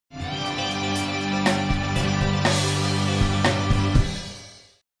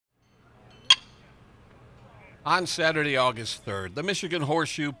On Saturday, August 3rd, the Michigan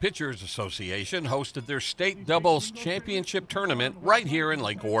Horseshoe Pitchers Association hosted their state doubles championship tournament right here in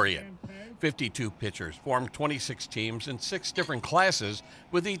Lake Orion. 52 pitchers formed 26 teams in 6 different classes,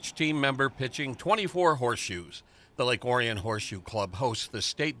 with each team member pitching 24 horseshoes. The Lake Orion Horseshoe Club hosts the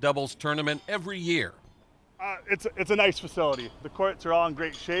state doubles tournament every year. It's a nice facility. The courts are all in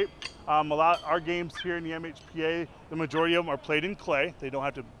great shape. Our games here in the MHPA, the majority of them are played in clay. They don't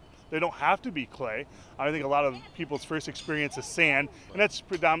have to be clay. I think a lot of people's first experience is sand, and that's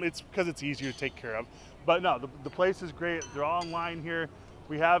predominantly it's because it's easier to take care of. But no, the place is great. They're all in line here.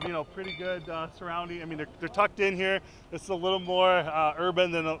 We have pretty good surrounding. I mean, they're tucked in here. It's a little more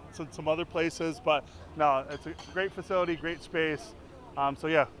urban than some other places, but no, it's a great facility, great space. So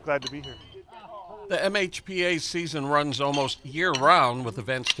yeah, glad to be here. The MHPA season runs almost year-round, with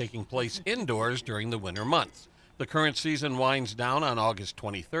events taking place indoors during the winter months. The current season winds down on August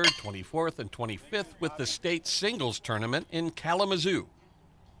 23rd, 24th, and 25th with the state singles tournament in Kalamazoo.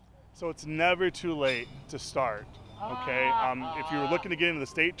 So it's never too late to start, okay? If you were looking to get into the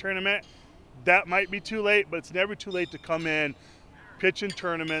state tournament, that might be too late, but it's never too late to come in, pitch in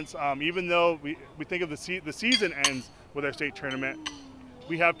tournaments. Even though we think of the season ends with our state tournament,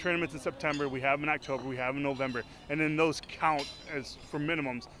 we have tournaments in September, we have them in October, we have them in November, and then those count as for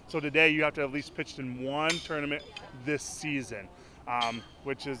minimums. So today you have to have at least pitched in one tournament this season,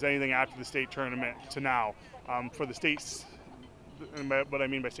 which is anything after the state tournament to now. For the states, what I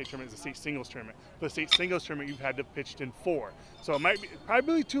mean by state tournament is the state singles tournament. For the state singles tournament, you've had to pitched in 4. So it might be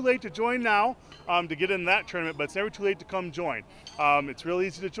probably too late to join now to get in that tournament, but it's never too late to come join. It's real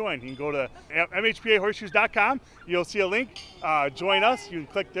easy to join. You can go to MHPAHorseshoes.com. You'll see a link. Join us. You can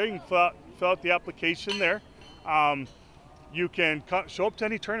click there. You can fill out the application there. You can show up to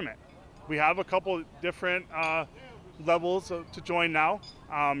any tournament. We have a couple different levels to join now.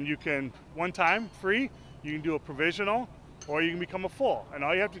 You can one time free. You can do a provisional, or you can become a full. And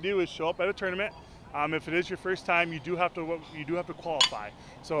all you have to do is show up at a tournament. If it is your first time, you do have to qualify.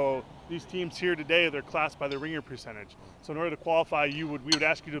 So these teams here today, they're classed by the ringer percentage. So in order to qualify, we would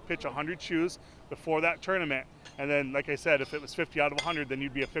ask you to pitch 100 shoes before that tournament. And then, like I said, if it was 50 out of 100, then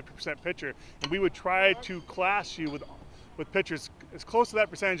you'd be a 50% pitcher. And we would try to class you with pitchers as close to that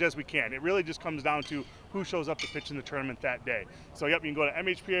percentage as we can. It really just comes down to who shows up to pitch in the tournament that day. So yep, you can go to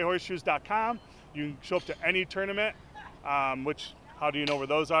MHPAHorseshoes.com. You can show up to any tournament, how do you know where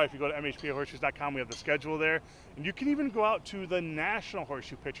those are? If you go to MHPAHorseshoes.com, we have the schedule there. And you can even go out to the National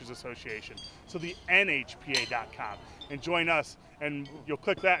Horseshoe Pitchers Association, so the NHPA.com, and join us. And you'll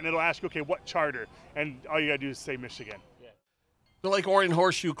click that, and it'll ask you, okay, what charter? And all you got to do is say Michigan. The Lake Orion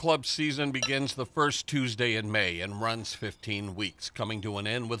Horseshoe Club season begins the first Tuesday in May and runs 15 weeks, coming to an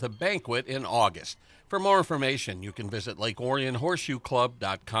end with a banquet in August. For more information, you can visit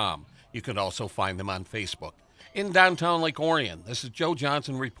LakeOrionHorseshoeClub.com. You can also find them on Facebook. In downtown Lake Orion, this is Joe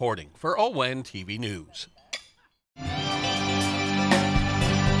Johnson reporting for ONTV News.